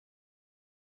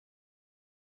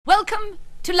Welcome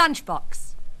to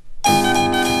Lunchbox.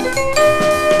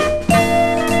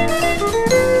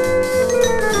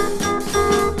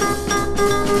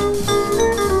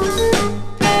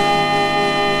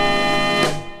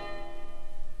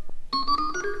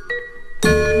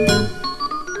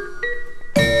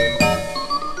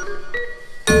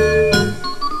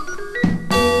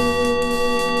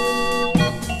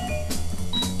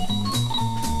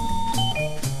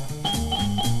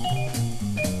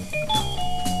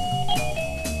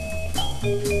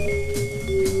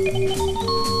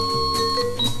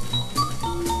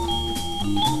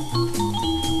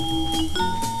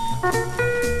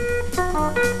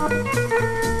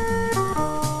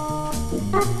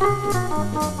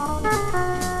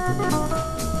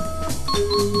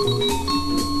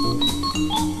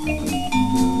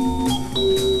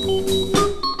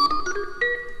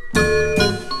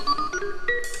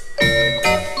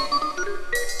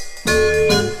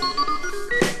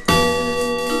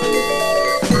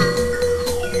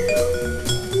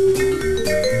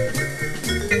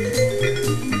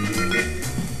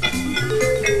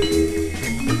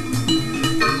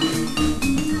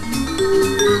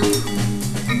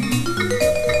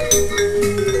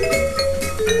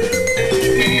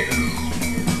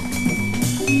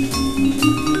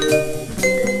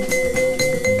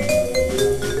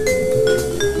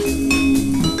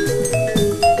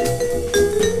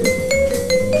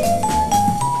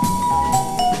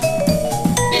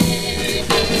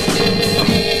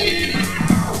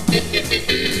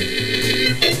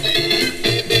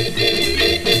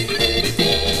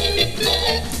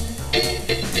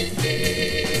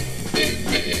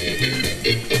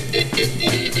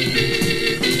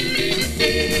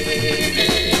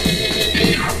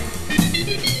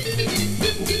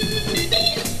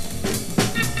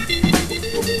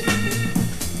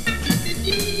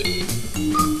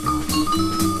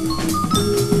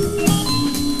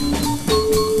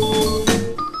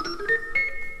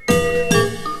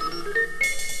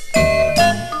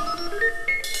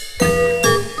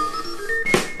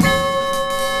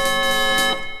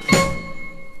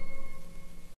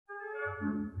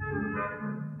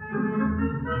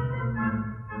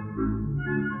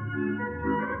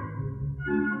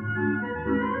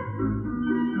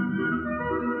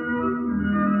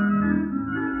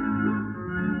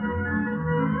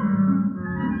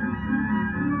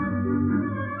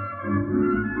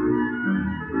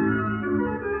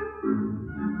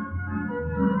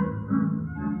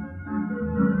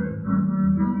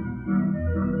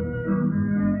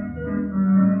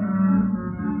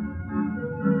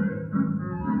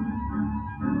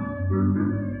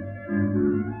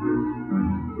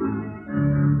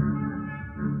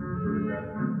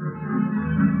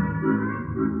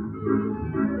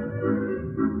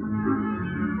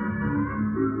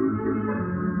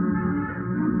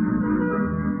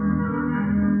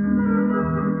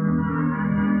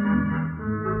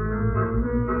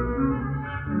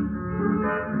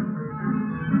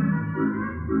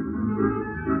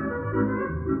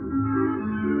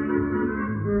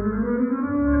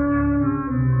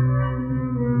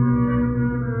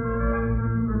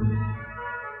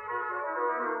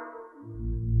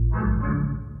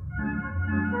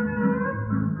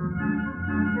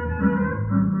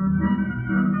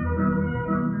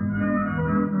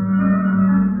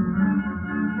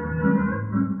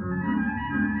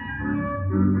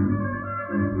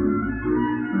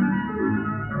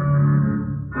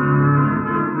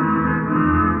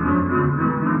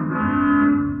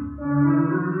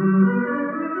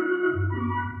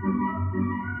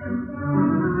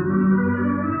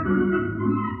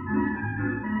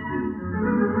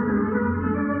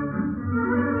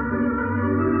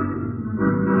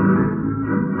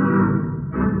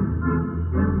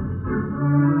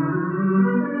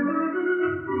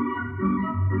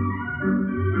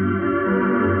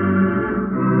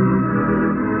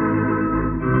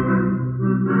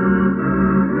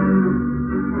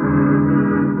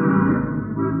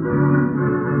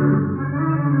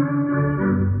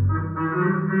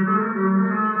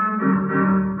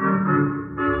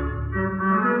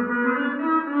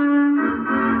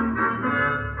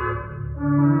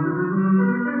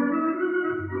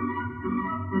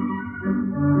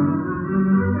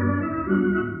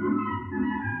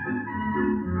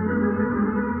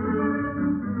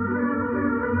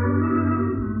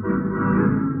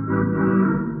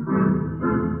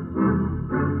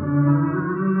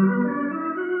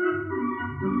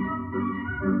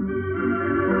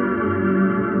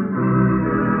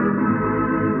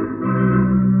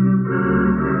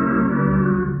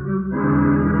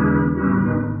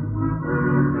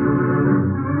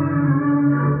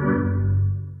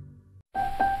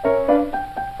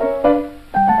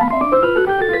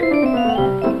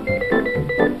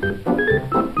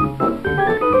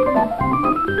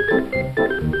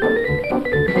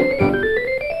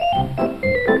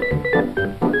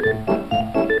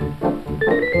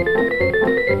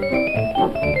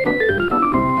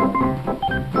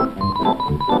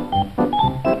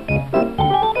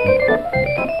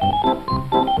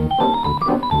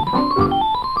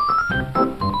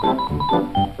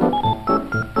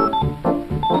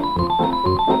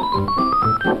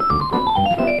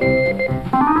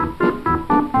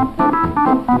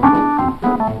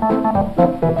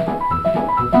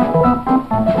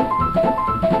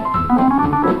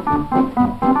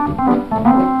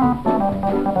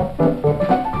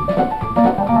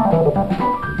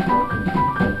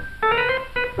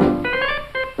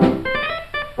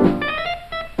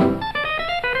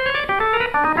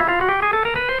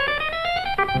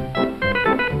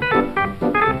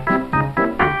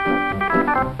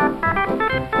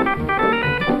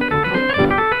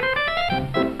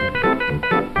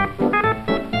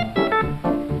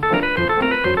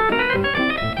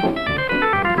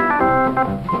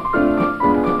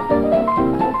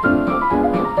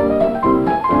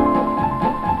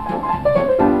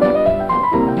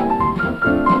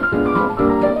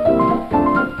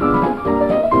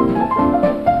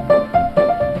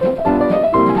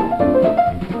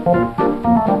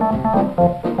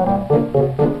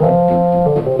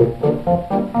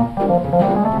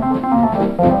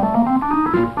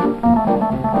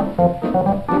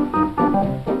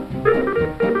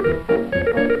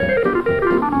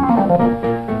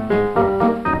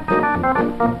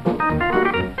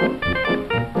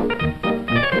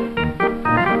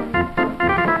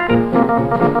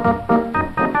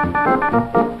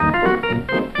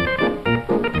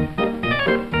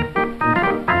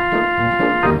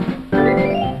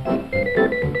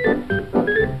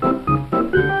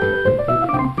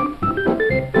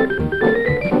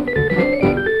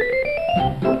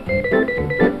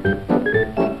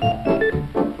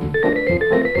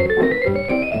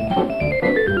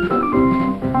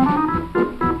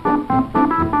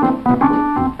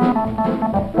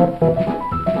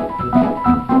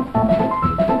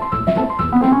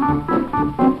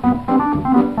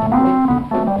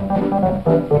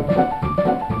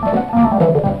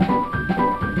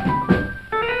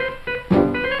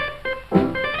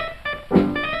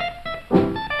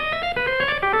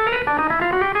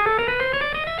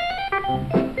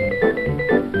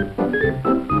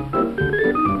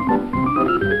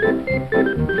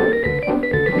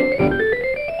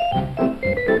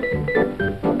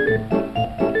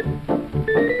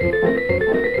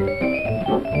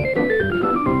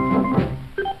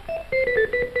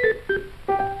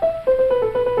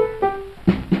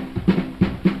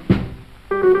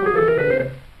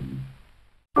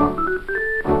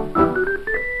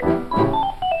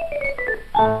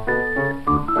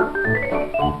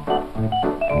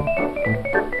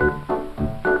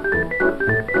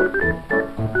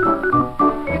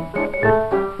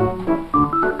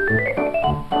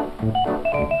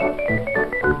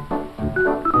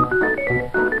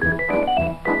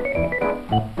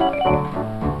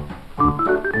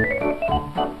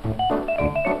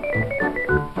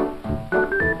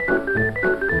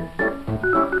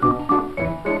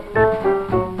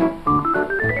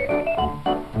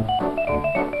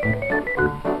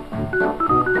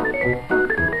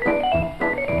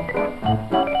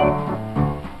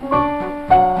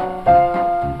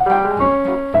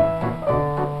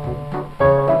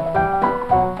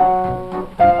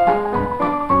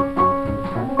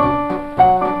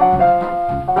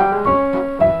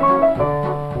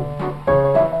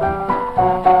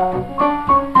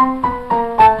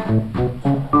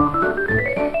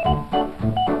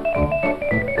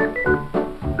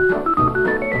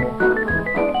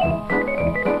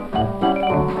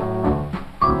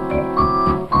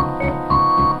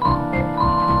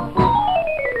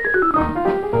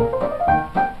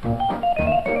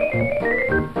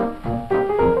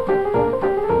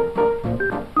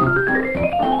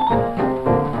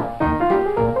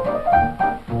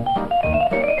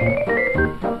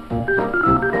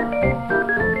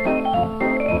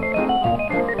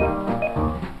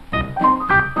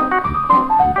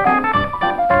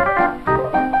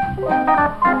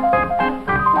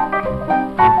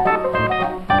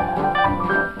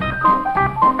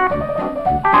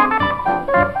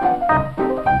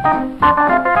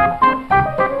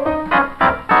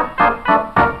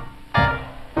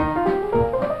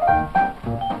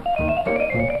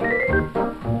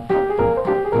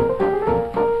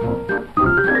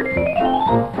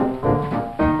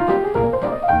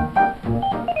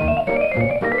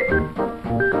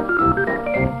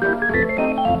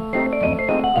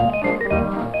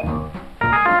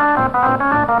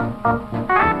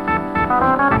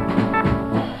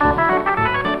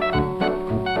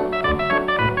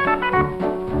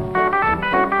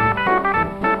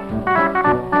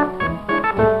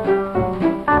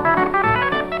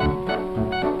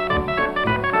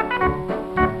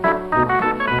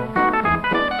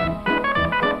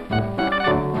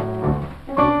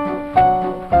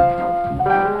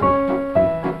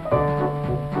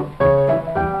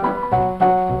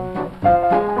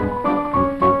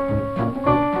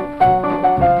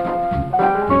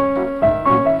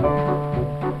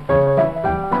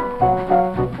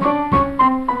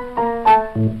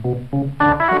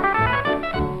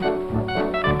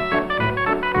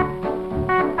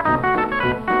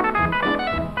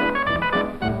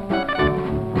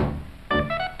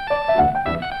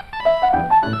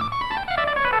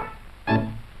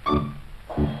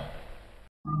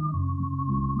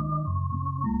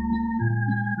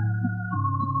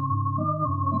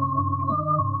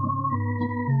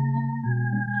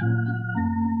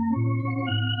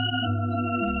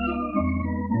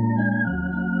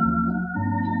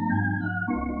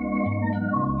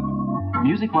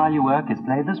 Music While You Work is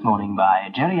played this morning by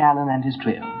Jerry Allen and his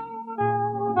trio.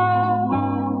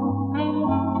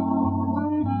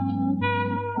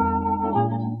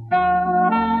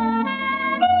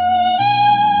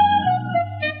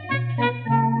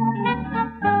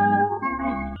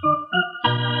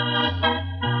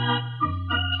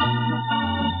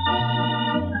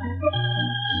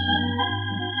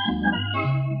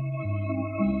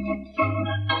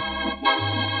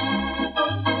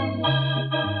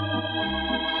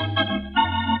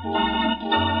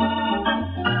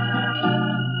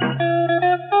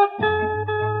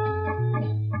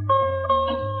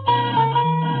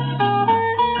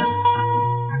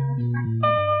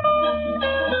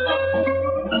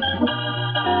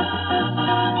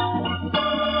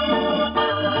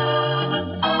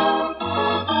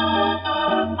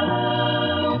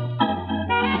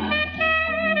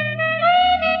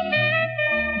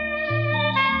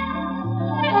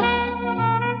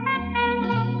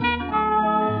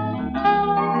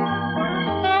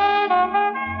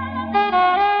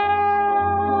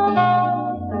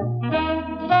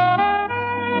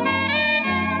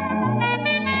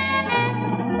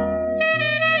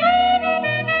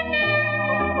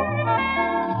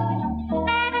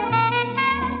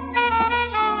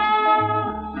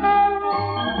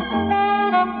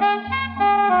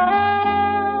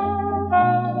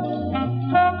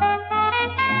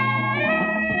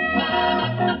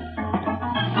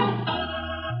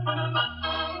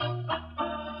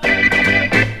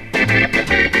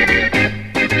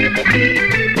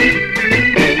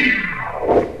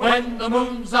 the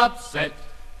moon's upset,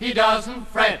 he doesn't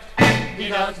fret, he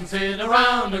doesn't sit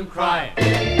around and cry.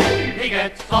 He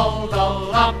gets all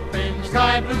dolled up in the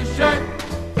sky blue shirt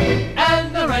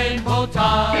and the rainbow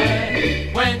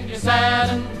tie. When you're sad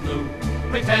and blue,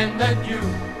 pretend that you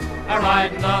are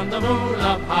riding on the moon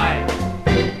up high.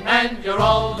 And you're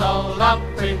all dolled up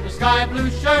in the sky blue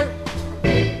shirt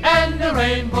and the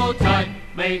rainbow tie.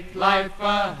 Make life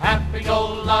a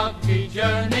happy-go-lucky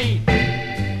journey.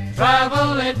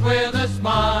 Travel it with a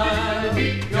smile.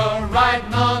 You're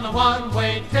riding on a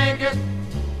one-way ticket.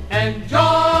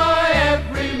 Enjoy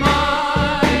every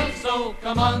mile. So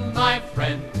come on, my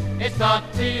friend, it's not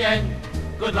the end.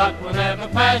 Good luck will never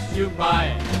pass you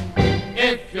by.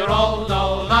 If you're all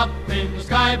dolled up in the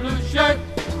sky blue shirt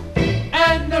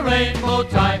and the rainbow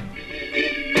tie.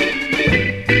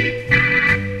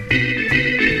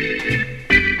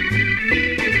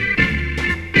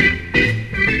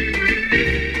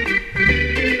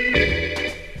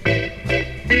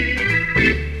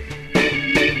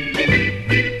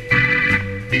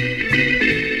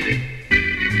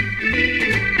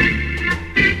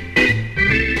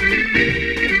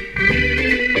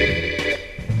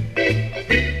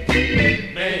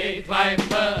 Make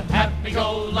life a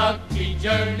happy-go-lucky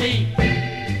journey.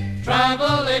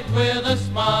 Travel it with a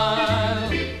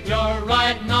smile. You're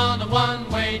riding on a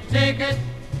one-way ticket.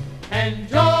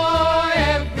 Enjoy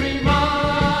every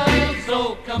mile.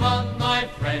 So come on, my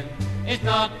friend, it's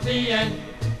not the end.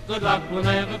 Good luck will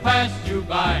never pass you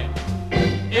by.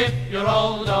 If you're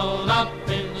all dolled up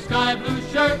in the sky blue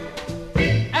shirt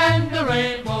and the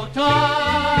rainbow tie.